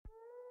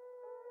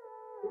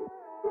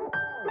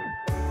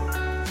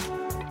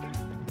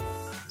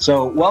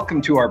So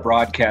welcome to our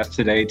broadcast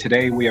today.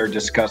 Today we are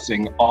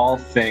discussing all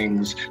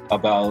things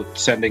about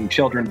sending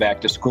children back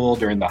to school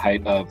during the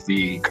height of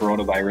the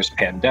coronavirus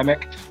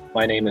pandemic.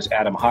 My name is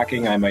Adam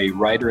Hocking. I'm a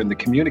writer in the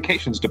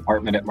communications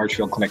department at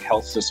Marshfield Clinic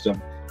Health System.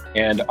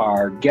 And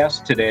our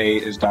guest today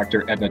is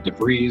Dr. Edna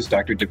DeVries.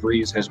 Dr.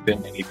 DeVries has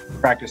been a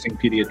practicing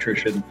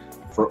pediatrician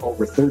for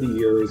over 30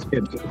 years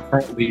and is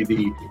currently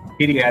the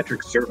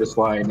Pediatric Service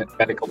Line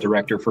Medical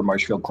Director for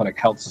Marshfield Clinic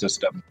Health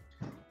System.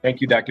 Thank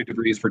you, Dr.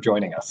 DeVries, for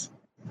joining us.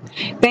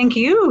 Thank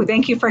you.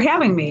 Thank you for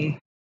having me.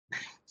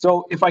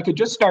 So if I could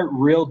just start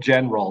real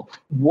general,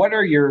 what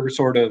are your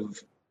sort of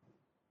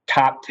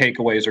top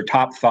takeaways or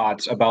top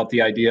thoughts about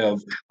the idea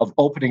of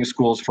opening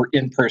schools for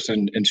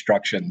in-person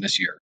instruction this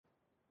year?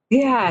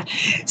 Yeah.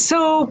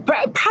 So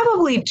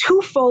probably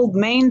twofold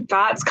main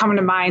thoughts come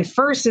to mind.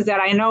 First is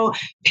that I know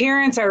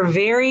parents are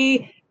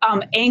very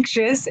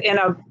anxious in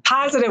a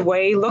positive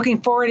way,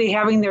 looking forward to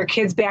having their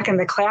kids back in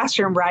the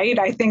classroom, right?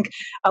 I think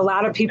a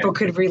lot of people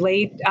could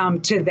relate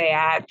to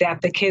that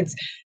the kids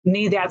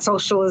need that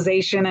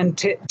socialization and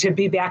to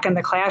be back in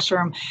the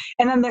classroom.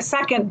 And then the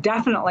second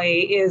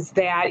definitely is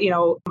that,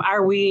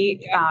 are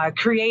we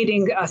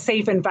creating a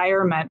safe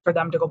environment for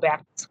them to go back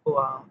to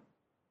school?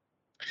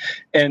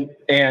 And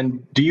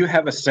do you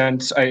have a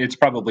sense, it's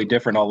probably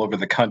different all over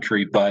the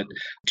country, but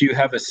do you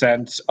have a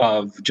sense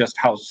of just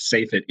how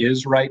safe it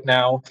is right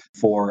now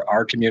for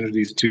our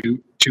communities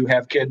to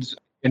have kids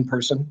in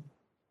person?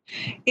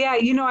 Yeah,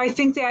 I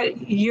think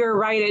that you're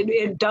right.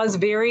 It does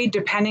vary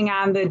depending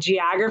on the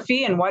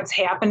geography and what's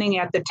happening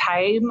at the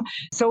time.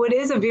 So it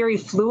is a very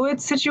fluid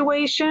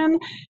situation.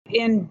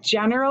 In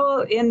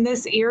general, in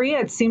this area,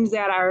 it seems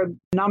that our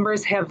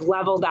numbers have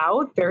leveled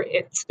out.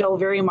 It's still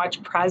very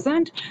much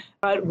present,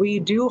 but we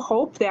do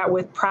hope that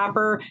with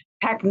proper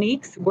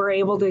techniques, we're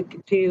able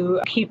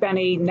to keep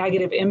any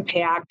negative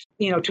impact,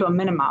 to a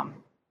minimum.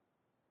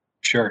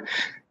 Sure.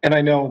 And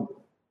I know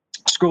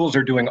schools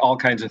are doing all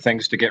kinds of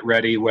things to get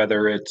ready,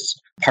 whether it's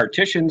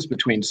partitions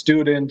between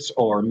students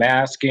or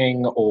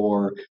masking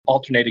or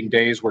alternating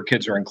days where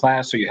kids are in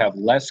class, so you have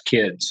less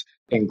kids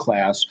in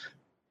class.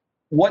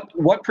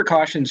 What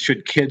precautions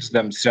should kids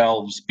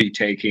themselves be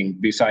taking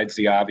besides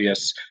the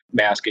obvious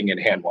masking and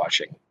hand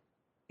washing?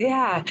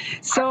 Yeah,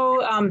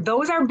 so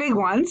those are big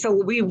ones. So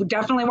we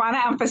definitely want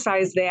to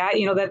emphasize that,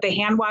 that the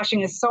hand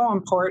washing is so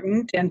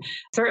important, and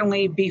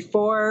certainly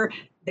before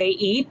they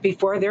eat,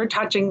 before they're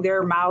touching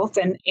their mouth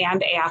and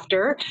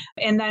after.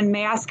 And then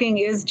masking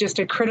is just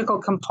a critical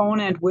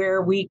component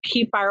where we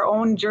keep our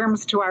own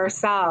germs to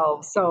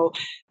ourselves. So,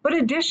 but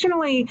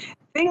additionally,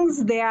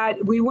 things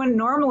that we wouldn't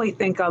normally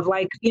think of,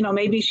 like,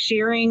 maybe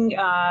sharing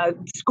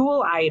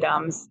school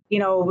items.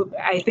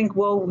 I think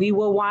we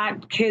will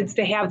want kids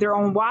to have their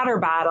own water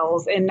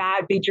bottles and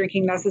not be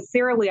drinking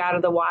necessarily out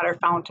of the water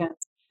fountains.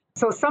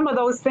 So some of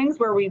those things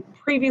where we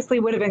previously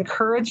would have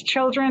encouraged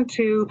children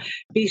to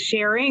be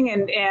sharing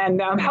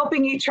and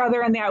helping each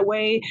other in that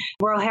way,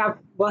 we'll have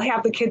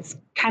the kids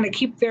kind of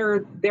keep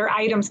their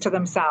items to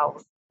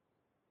themselves.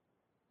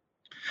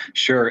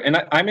 Sure. And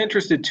I'm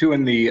interested too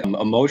in the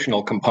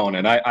emotional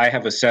component. I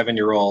have a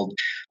 7-year-old,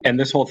 and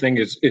this whole thing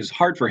is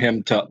hard for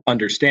him to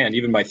understand.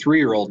 Even my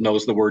 3-year-old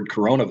knows the word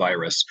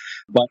coronavirus,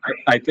 but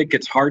I think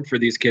it's hard for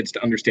these kids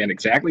to understand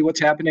exactly what's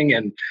happening.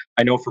 And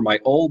I know for my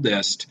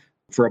oldest,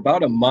 for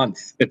about a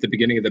month at the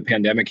beginning of the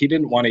pandemic, he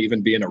didn't want to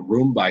even be in a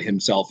room by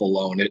himself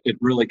alone. It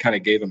really kind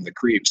of gave him the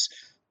creeps.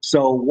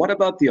 So what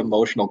about the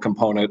emotional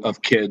component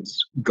of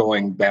kids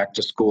going back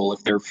to school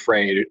if they're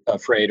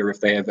afraid or if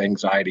they have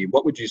anxiety?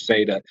 What would you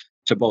say to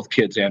both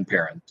kids and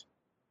parents?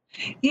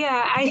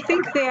 Yeah, I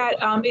think that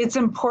it's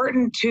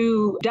important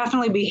to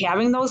definitely be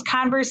having those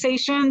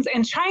conversations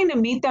and trying to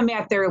meet them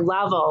at their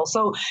level.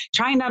 So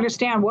trying to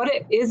understand what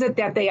it is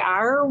that they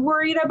are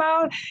worried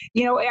about.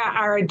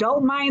 Our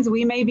adult minds,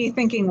 we may be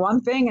thinking one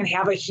thing and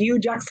have a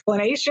huge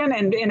explanation.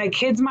 And in a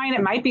kid's mind,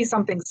 it might be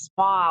something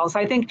small. So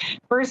I think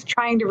first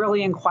trying to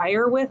really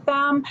inquire with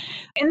them.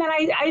 And then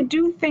I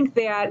do think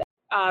that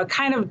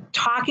kind of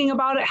talking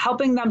about it,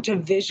 helping them to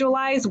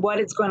visualize what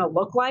it's going to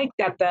look like,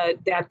 that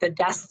the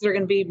desks are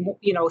going to be,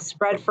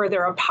 spread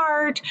further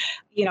apart,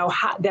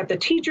 that the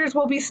teachers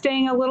will be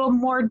staying a little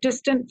more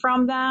distant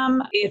from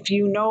them. If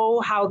you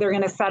know how they're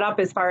going to set up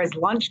as far as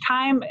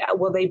lunchtime,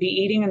 will they be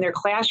eating in their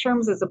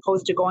classrooms as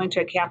opposed to going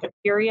to a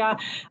cafeteria?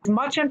 As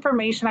much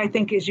information, I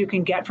think, as you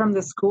can get from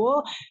the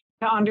school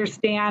to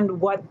understand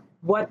what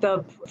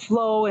the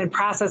flow and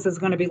process is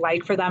going to be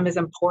like for them is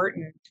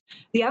important.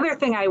 The other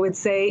thing I would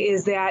say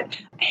is that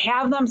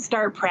have them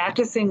start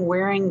practicing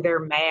wearing their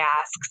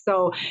masks.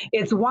 So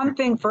it's one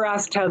thing for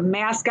us to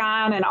mask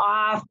on and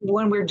off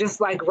when we're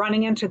just like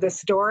running into the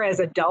store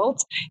as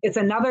adults. It's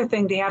another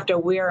thing to have to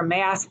wear a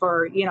mask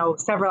for,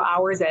 several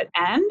hours at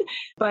end.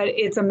 But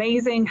it's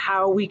amazing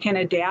how we can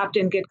adapt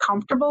and get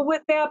comfortable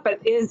with that,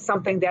 but is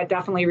something that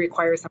definitely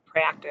requires some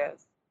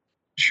practice.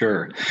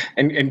 Sure.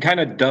 And kind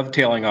of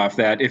dovetailing off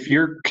that, if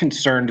you're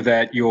concerned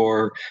that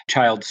your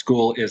child's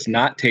school is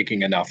not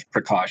taking enough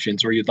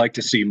precautions or you'd like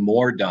to see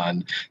more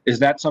done, is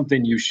that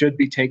something you should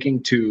be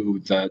taking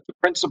to the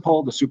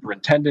principal, the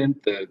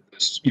superintendent,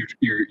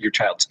 your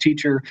child's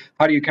teacher?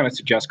 How do you kind of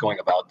suggest going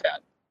about that?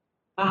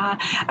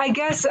 I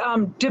guess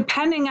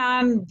depending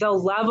on the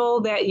level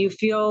that you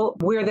feel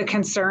where the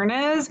concern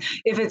is,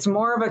 if it's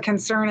more of a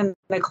concern in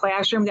the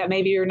classroom that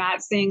maybe you're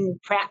not seeing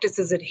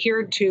practices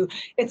adhered to,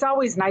 it's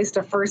always nice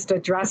to first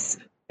address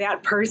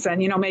that person,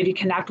 maybe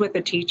connect with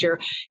the teacher.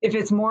 If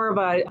it's more of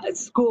a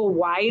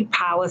school-wide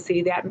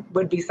policy, that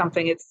would be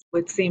something it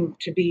would seem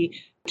to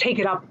be take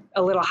it up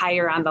a little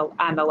higher on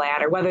the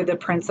ladder, whether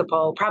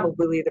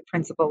probably the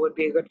principal would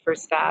be a good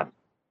first step.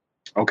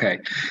 Okay.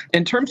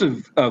 In terms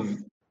of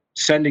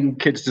sending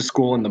kids to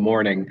school in the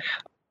morning,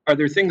 are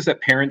there things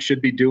that parents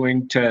should be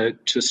doing to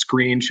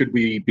screen? Should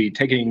we be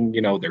taking,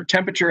 their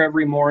temperature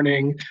every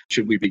morning?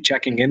 Should we be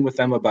checking in with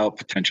them about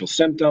potential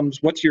symptoms?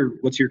 What's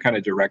your kind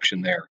of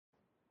direction there?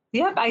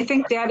 Yep, I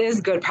think that is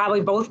good.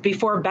 Probably both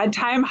before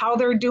bedtime, how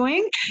they're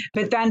doing,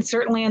 but then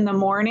certainly in the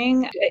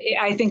morning,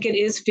 I think it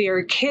is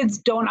fair. Kids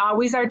don't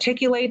always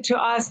articulate to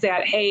us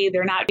that, hey,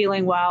 they're not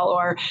feeling well,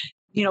 or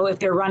if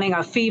they're running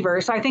a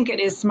fever. So I think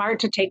it is smart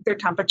to take their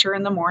temperature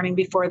in the morning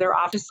before they're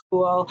off to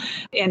school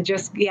and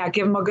just, give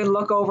them a good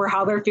look over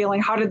how they're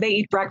feeling. How did they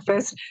eat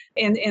breakfast?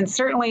 And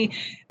certainly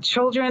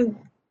children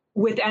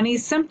with any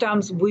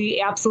symptoms,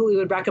 we absolutely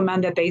would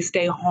recommend that they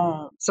stay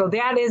home. So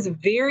that is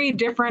very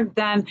different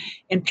than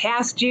in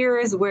past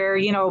years where,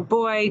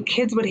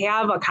 kids would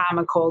have a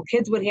common cold,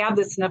 kids would have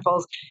the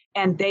sniffles,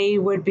 and they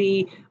would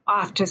be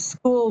off to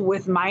school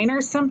with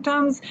minor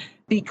symptoms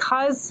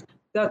because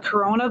the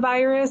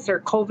coronavirus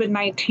or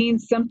COVID-19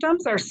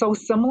 symptoms are so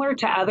similar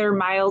to other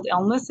mild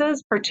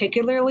illnesses,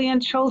 particularly in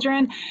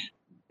children.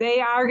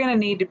 They are going to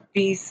need to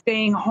be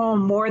staying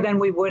home more than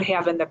we would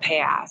have in the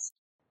past.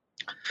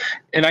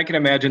 And I can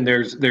imagine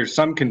there's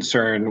some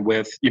concern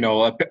with,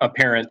 a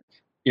parent,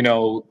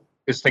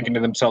 is thinking to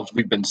themselves,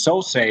 we've been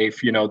so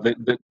safe,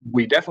 that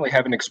we definitely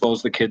haven't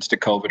exposed the kids to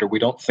COVID, or we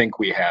don't think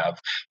we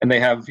have. And they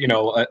have,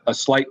 a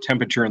slight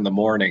temperature in the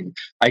morning.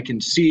 I can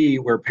see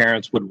where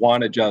parents would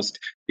want to just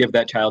give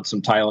that child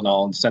some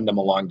Tylenol and send them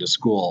along to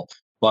school.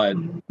 But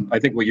I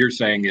think what you're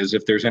saying is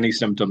if there's any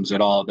symptoms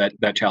at all,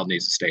 that child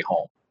needs to stay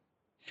home.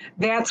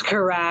 That's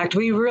correct.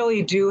 We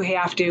really do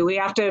have to. We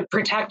have to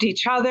protect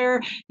each other.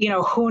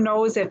 Who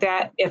knows if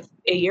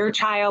your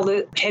child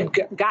had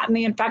gotten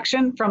the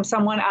infection from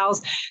someone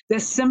else. The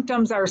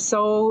symptoms are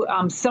so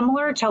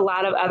similar to a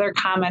lot of other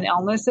common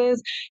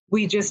illnesses.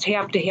 We just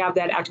have to have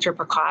that extra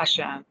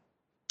precaution.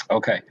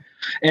 Okay.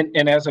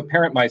 And as a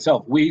parent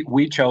myself,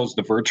 we chose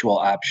the virtual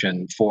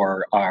option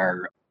for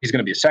he's going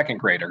to be a second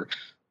grader,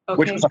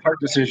 which was a hard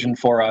decision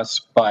for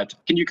us. But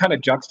can you kind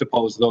of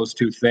juxtapose those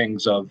two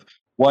things of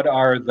what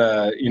are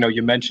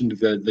you mentioned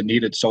the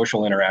needed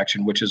social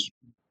interaction, which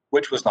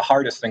was the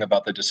hardest thing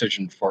about the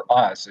decision for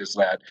us, is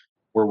that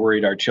we're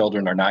worried our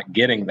children are not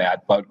getting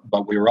that, but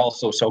we were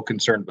also so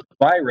concerned with the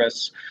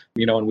virus,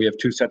 and we have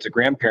two sets of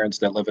grandparents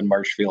that live in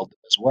Marshfield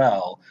as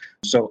well.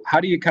 So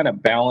how do you kind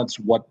of balance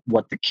what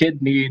the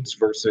kid needs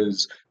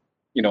versus,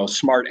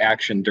 smart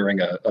action during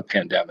a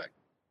pandemic?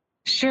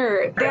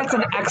 Sure, that's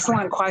an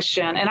excellent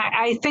question. And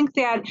I think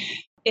that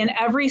in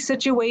every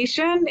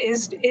situation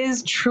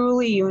is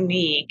truly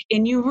unique.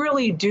 And you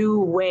really do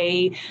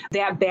weigh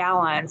that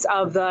balance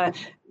of the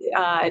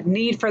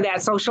need for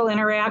that social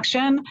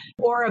interaction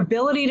or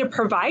ability to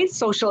provide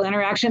social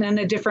interaction in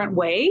a different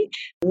way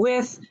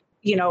with,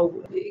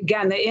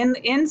 again,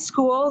 in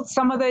school,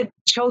 some of the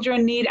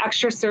children need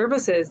extra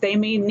services. They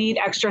may need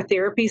extra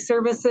therapy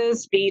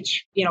services,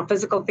 speech,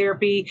 physical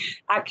therapy,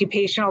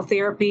 occupational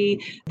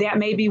therapy. That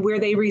may be where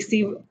they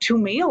receive 2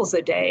 meals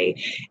a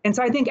day. And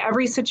so I think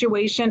every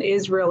situation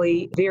is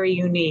really very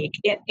unique.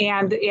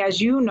 And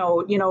as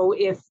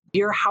if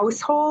your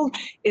household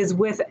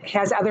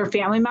has other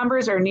family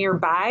members or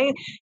nearby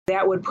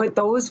that would put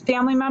those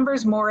family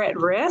members more at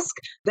risk,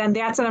 then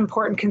that's an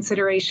important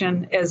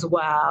consideration as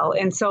well.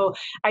 And so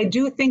I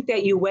do think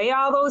that you weigh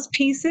all those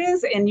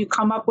pieces and you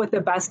come up with the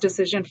best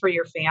decision for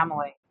your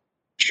family.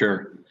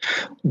 Sure.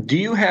 Do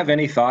you have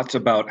any thoughts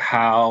about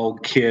how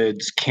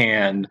kids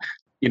can,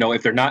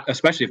 if they're not,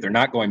 especially if they're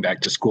not going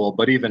back to school,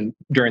 but even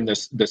during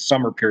this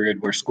summer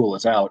period where school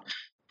is out,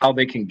 how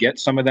they can get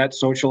some of that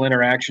social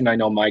interaction? I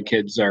know my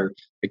kids are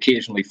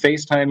occasionally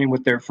FaceTiming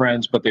with their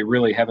friends, but they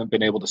really haven't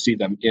been able to see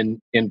them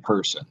in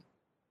person.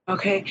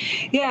 Okay.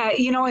 Yeah.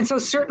 And so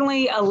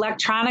certainly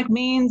electronic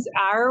means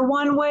are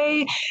one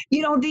way.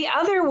 The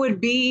other would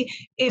be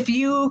if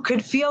you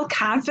could feel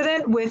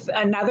confident with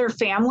another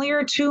family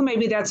or two,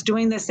 maybe that's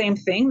doing the same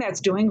thing, that's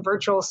doing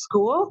virtual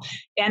school,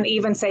 and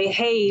even say,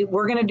 hey,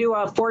 we're going to do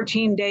a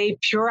 14-day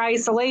pure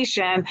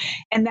isolation.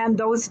 And then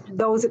those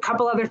a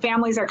couple other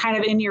families are kind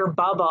of in your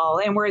bubble,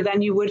 and where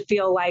then you would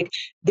feel like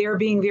they're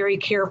being very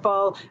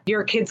careful.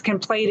 Your kids can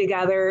play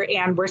together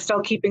and we're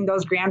still keeping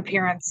those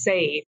grandparents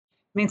safe.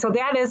 mean, so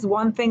that is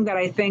one thing that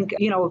I think,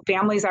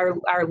 families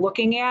are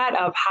looking at,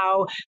 of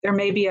how there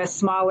may be a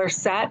smaller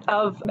set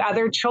of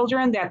other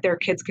children that their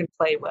kids can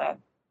play with.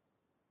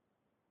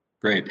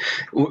 Great.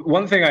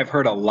 One thing I've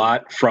heard a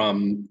lot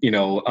from,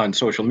 on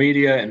social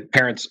media, and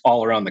parents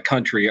all around the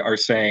country are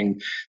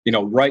saying,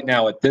 right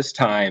now at this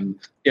time,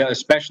 yeah,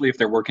 especially if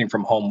they're working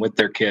from home with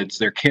their kids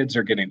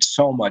are getting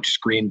so much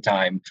screen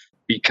time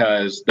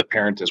because the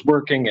parent is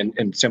working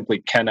and simply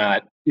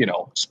cannot,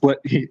 split.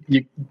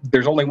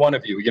 There's only one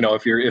of you,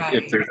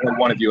 if there's only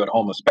one of you at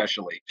home,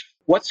 especially.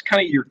 What's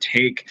kind of your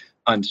take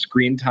on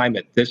screen time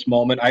at this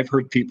moment? I've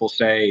heard people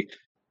say,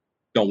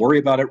 don't worry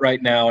about it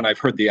right now. And I've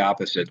heard the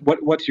opposite.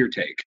 What's your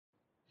take?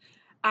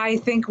 I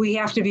think we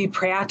have to be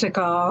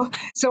practical.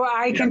 So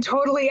I can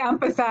totally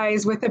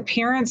empathize with the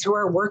parents who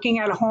are working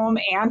at home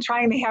and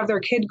trying to have their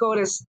kid go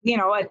to,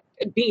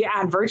 be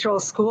on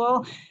virtual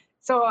school.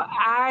 So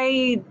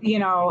I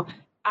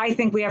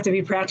think we have to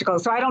be practical.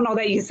 So I don't know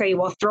that you say,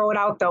 well, throw it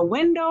out the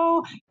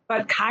window,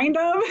 but kind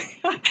of,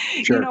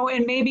 Sure.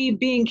 and maybe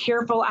being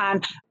careful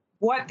on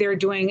what they're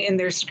doing in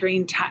their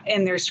screen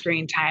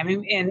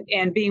time,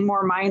 and being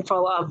more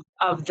mindful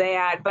of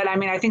that. But I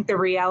mean, I think the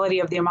reality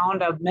of the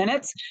amount of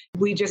minutes,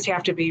 we just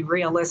have to be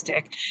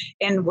realistic,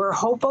 and we're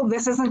hopeful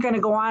this isn't going to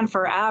go on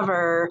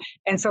forever,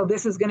 and so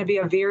this is going to be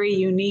a very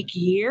unique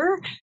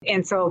year,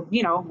 and so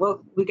we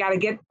got to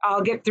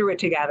get through it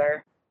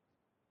together.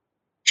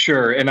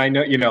 Sure. And I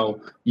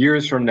know,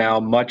 years from now,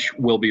 much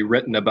will be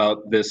written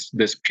about this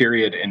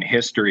period in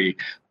history.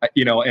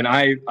 And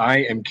I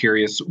am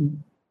curious.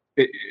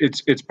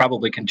 It's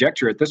probably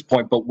conjecture at this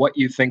point, but what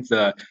you think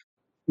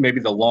maybe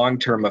the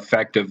long-term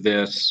effect of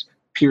this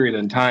period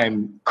in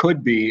time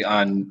could be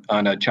on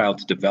a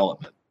child's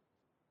development?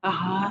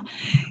 Uh-huh.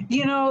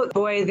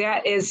 Boy,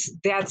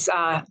 that's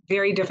a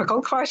very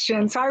difficult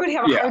question. So I would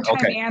have a Yeah. hard time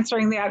Okay.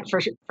 answering that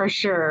for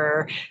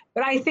sure.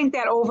 But I think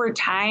that over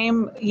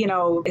time,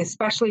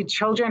 especially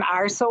children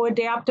are so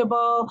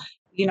adaptable,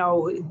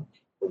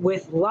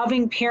 with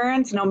loving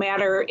parents, no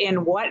matter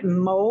in what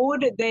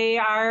mode they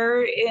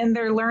are in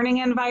their learning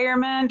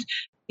environment,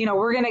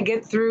 we're going to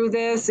get through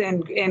this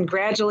and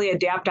gradually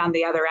adapt on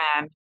the other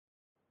end.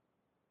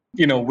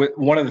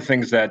 One of the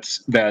things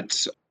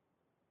that's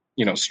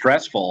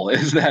stressful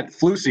is that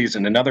flu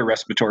season and other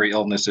respiratory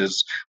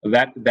illnesses,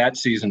 that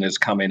season is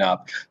coming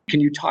up. Can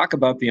you talk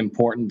about the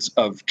importance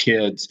of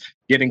kids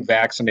getting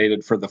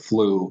vaccinated for the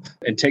flu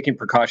and taking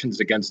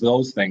precautions against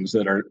those things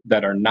that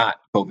are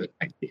not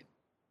COVID-19?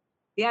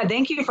 Yeah,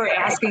 thank you for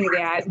asking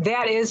that.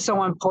 That is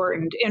so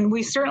important. And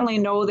we certainly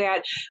know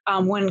that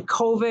when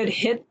COVID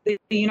hit the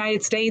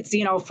United States,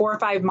 4 or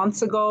 5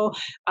 months ago,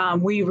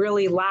 we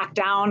really locked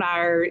down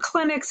our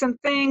clinics and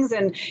things.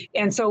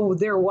 And so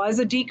there was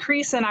a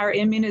decrease in our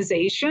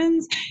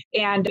immunizations.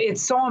 And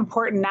it's so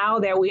important now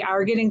that we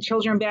are getting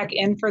children back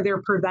in for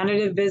their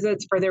preventative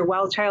visits, for their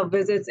well child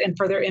visits, and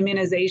for their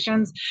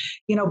immunizations.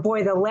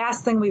 Boy, the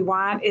last thing we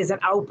want is an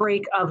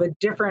outbreak of a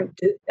different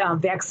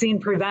vaccine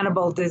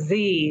preventable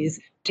disease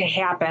to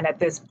happen at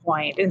this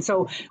point. And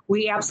so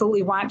we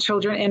absolutely want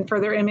children in for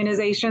their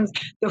immunizations.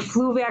 The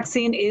flu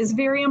vaccine is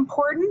very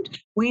important.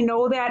 We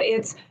know that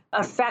it's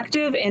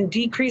effective in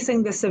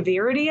decreasing the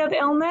severity of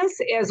illness,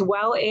 as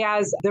well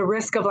as the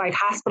risk of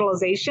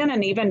hospitalization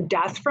and even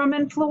death from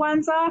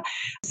influenza.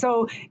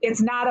 So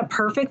it's not a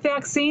perfect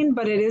vaccine,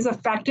 but it is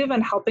effective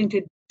in helping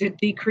to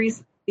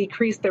decrease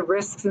the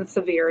risks and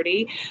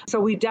severity. So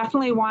we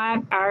definitely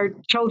want our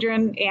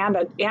children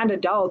and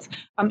adults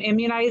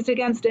immunized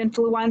against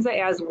influenza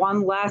as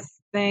one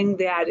less thing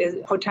that is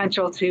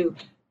potential to,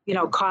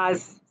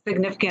 cause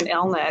significant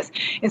illness.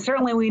 And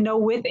certainly we know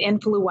with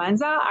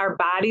influenza, our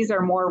bodies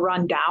are more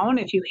run down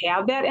if you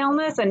have that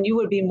illness, and you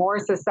would be more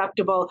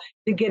susceptible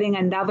to getting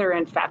another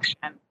infection,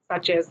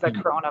 such as the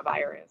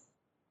coronavirus.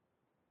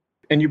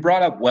 And you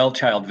brought up well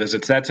child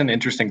visits. That's an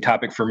interesting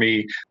topic for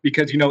me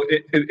because,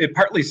 it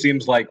partly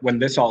seems like when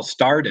this all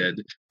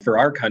started for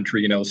our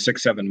country,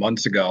 6, 7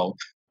 months ago,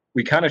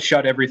 we kind of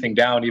shut everything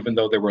down, even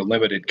though there were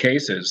limited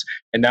cases.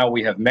 And now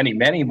we have many,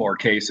 many more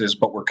cases,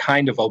 but we're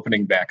kind of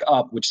opening back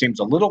up, which seems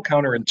a little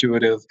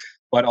counterintuitive,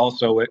 but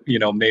also,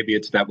 maybe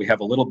it's that we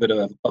have a little bit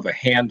of a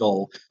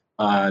handle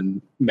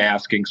on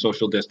masking,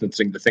 social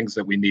distancing, the things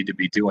that we need to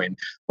be doing.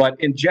 But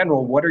in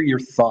general, what are your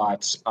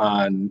thoughts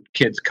on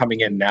kids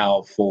coming in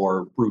now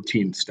for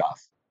routine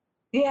stuff?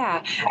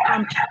 Yeah.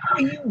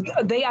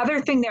 The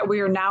other thing that we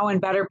are now in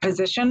better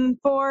position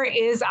for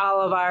is all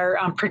of our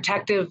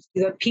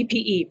the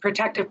PPE,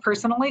 protective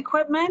personal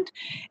equipment.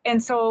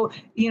 And so,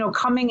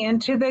 coming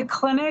into the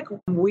clinic,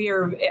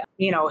 we're,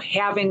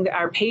 having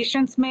our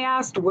patients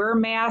masked, we're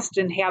masked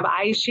and have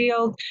eye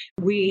shield.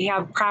 We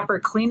have proper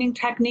cleaning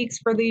techniques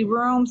for the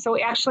room.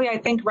 So actually, I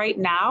think right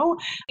now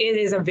it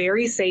is a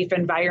very safe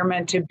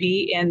environment to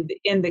be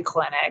in the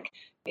clinic.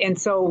 And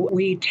so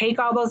we take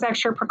all those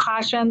extra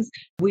precautions.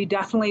 We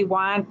definitely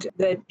want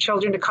the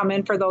children to come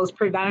in for those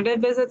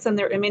preventative visits and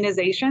their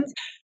immunizations.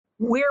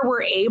 where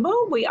we're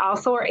able, we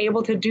also are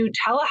able to do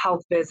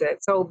telehealth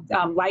visits. So,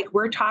 like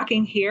we're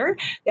talking here,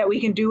 that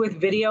we can do with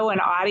video and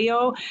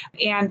audio.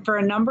 And for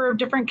a number of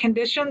different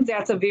conditions,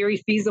 that's a very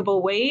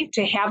feasible way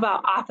to have an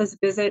office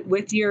visit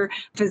with your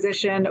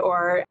physician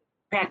or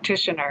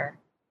practitioner.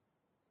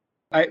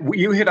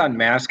 You hit on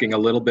masking a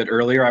little bit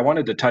earlier. I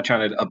wanted to touch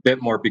on it a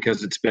bit more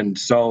because it's been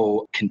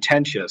so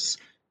contentious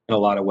in a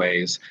lot of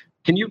ways.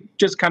 Can you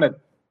just kind of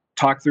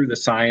talk through the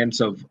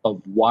science of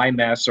why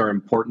masks are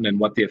important and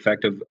what the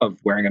effect of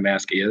wearing a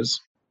mask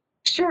is?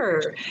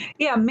 Sure.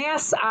 Yeah,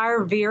 masks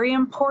are very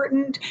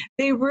important.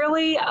 They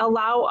really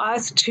allow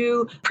us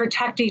to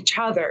protect each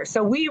other.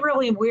 So we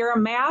really wear a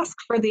mask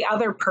for the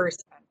other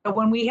person. But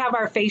when we have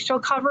our facial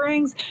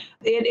coverings,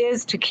 it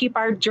is to keep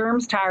our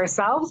germs to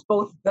ourselves,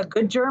 both the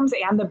good germs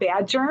and the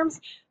bad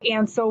germs.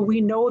 And so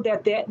we know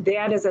that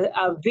is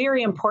a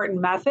very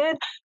important method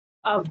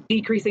of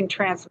decreasing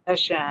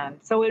transmission.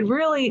 So it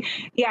really,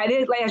 yeah, it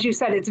is, as you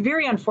said, it's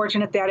very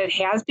unfortunate that it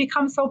has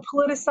become so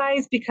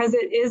politicized because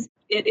it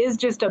is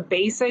just a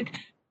basic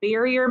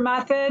barrier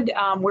method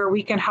where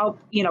we can help,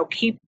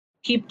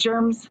 keep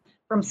germs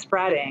from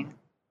spreading.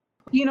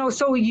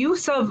 So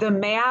use of the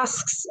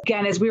masks,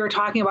 again, as we were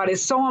talking about,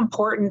 is so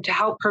important to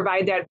help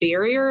provide that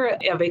barrier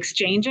of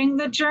exchanging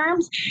the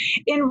germs.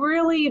 And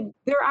really,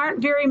 there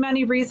aren't very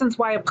many reasons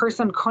why a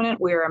person couldn't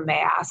wear a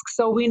mask.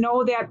 So we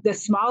know that the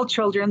small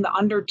children, the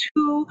under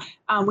two,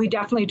 we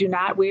definitely do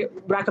not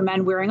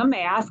recommend wearing a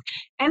mask.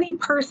 Any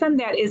person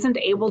that isn't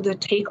able to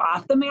take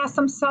off the mask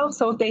themselves,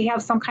 so if they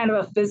have some kind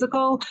of a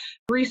physical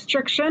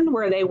restriction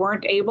where they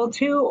weren't able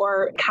to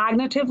or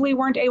cognitively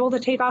weren't able to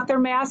take off their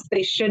mask,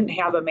 they shouldn't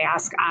have a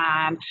mask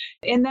on.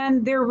 And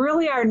then there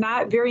really are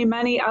not very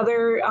many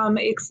other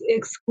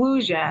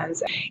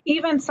exclusions.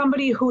 Even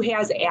somebody who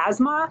has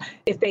asthma,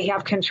 if they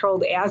have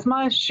controlled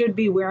asthma, should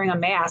be wearing a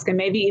mask, and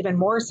maybe even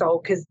more so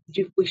because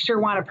we sure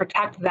want to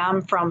protect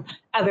them from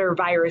other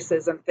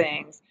viruses and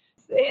things.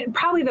 And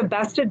probably the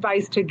best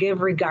advice to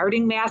give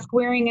regarding mask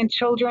wearing in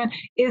children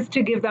is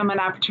to give them an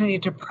opportunity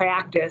to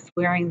practice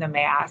wearing the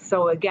mask.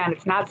 So again,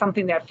 it's not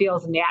something that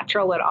feels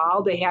natural at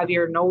all to have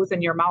your nose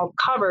and your mouth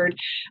covered,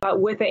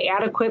 but with an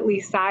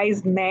adequately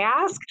sized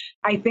mask,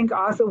 I think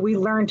also we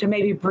learn to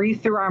maybe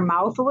breathe through our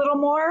mouth a little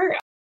more.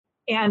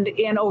 And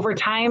over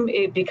time,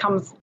 it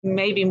becomes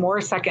maybe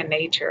more second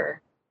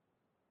nature.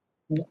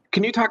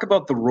 Can you talk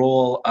about the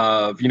role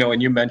of,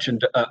 and you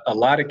mentioned a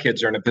lot of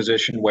kids are in a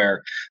position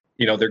where,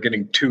 they're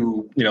getting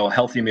two,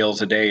 healthy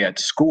meals a day at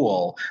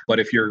school.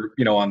 But if you're,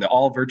 on the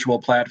all virtual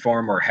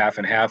platform or half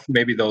and half,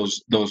 maybe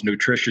those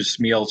nutritious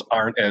meals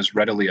aren't as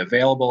readily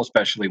available,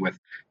 especially with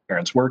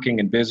parents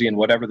working and busy and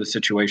whatever the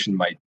situation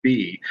might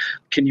be.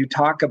 Can you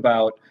talk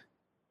about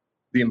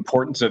the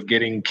importance of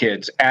getting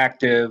kids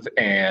active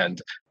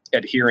and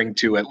adhering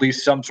to at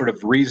least some sort of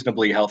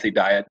reasonably healthy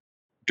diet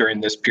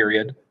during this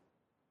period?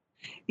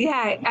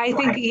 Yeah, I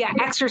think, yeah,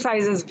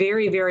 exercise is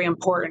very, very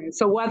important.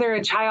 So whether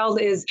a child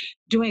is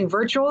doing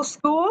virtual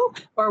school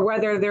or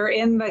whether they're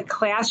in the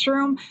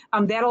classroom,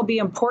 that'll be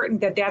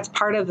important that that's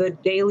part of the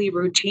daily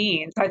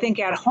routine. So I think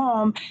at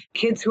home,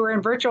 kids who are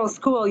in virtual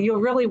school,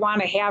 you'll really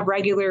want to have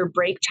regular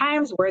break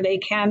times where they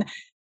can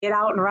get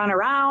out and run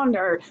around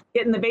or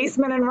get in the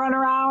basement and run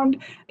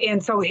around.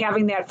 And so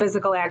having that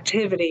physical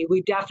activity,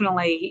 we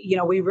definitely,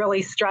 we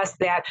really stress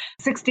that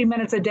 60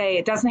 minutes a day.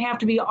 It doesn't have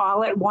to be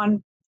all at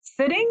one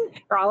sitting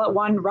or all at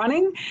one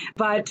running,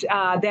 but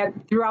that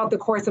throughout the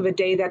course of a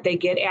day that they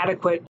get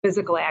adequate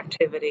physical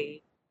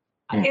activity.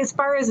 As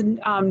far as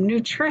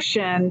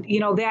nutrition,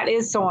 that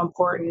is so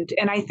important.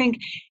 And I think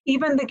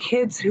even the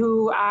kids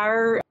who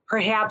are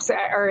perhaps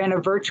are in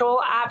a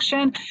virtual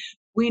option,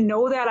 we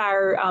know that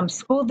our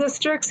school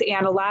districts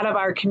and a lot of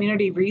our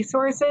community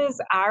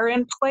resources are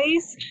in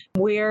place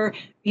where,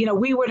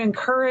 we would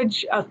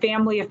encourage a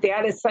family, if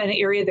that is an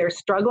area they're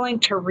struggling,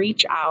 to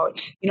reach out.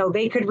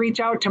 They could reach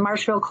out to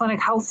Marshfield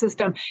Clinic Health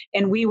System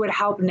and we would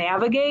help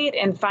navigate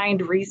and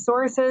find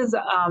resources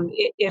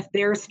if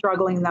they're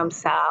struggling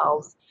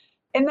themselves.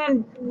 And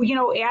then,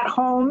 at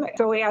home,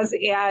 so as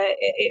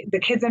the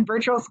kids in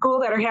virtual school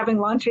that are having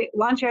lunch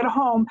at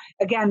home,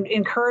 again,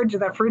 encourage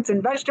the fruits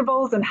and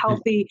vegetables and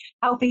healthy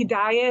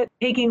diet,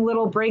 taking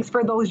little breaks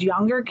for those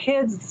younger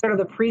kids, sort of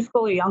the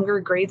preschool or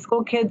younger grade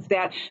school kids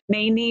that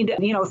may need,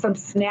 some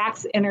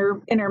snacks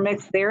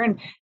intermixed there and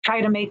try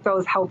to make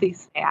those healthy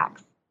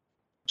snacks.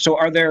 So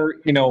are there,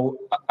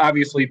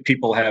 obviously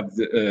people have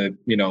the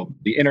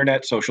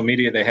internet, social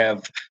media, they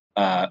have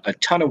a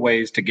ton of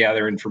ways to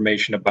gather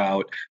information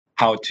about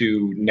how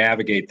to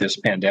navigate this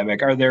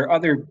pandemic. Are there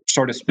other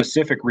sort of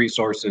specific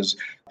resources,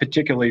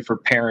 particularly for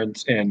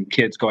parents and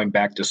kids going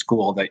back to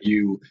school, that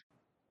you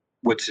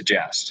would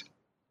suggest?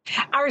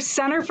 Our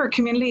Center for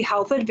Community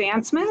Health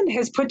Advancement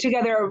has put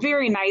together a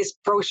very nice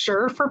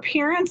brochure for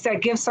parents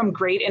that gives some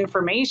great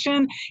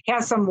information,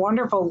 has some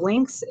wonderful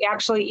links,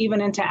 actually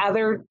even into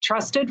other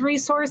trusted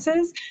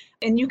resources.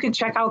 And you can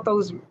check out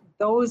those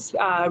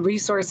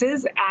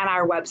resources on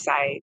our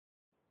website.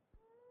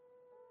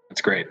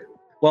 That's great.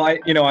 Well,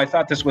 I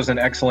thought this was an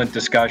excellent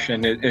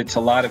discussion. It's a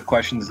lot of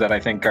questions that I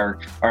think are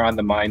on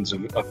the minds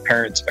of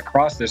parents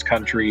across this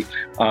country.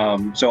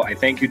 So I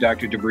thank you,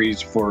 Dr.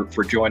 DeVries,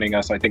 for joining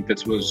us. I think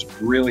this was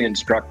really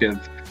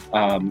instructive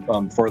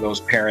for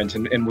those parents,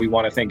 and we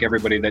want to thank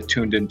everybody that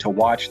tuned in to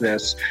watch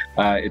this.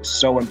 It's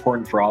so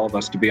important for all of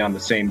us to be on the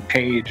same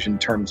page in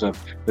terms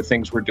of the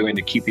things we're doing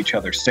to keep each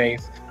other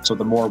safe. So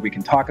the more we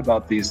can talk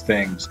about these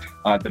things,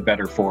 the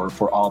better for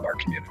all of our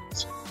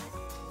communities.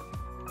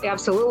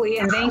 Absolutely.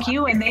 And thank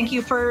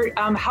you for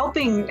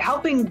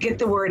helping get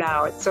the word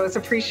out. So it's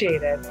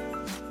appreciated.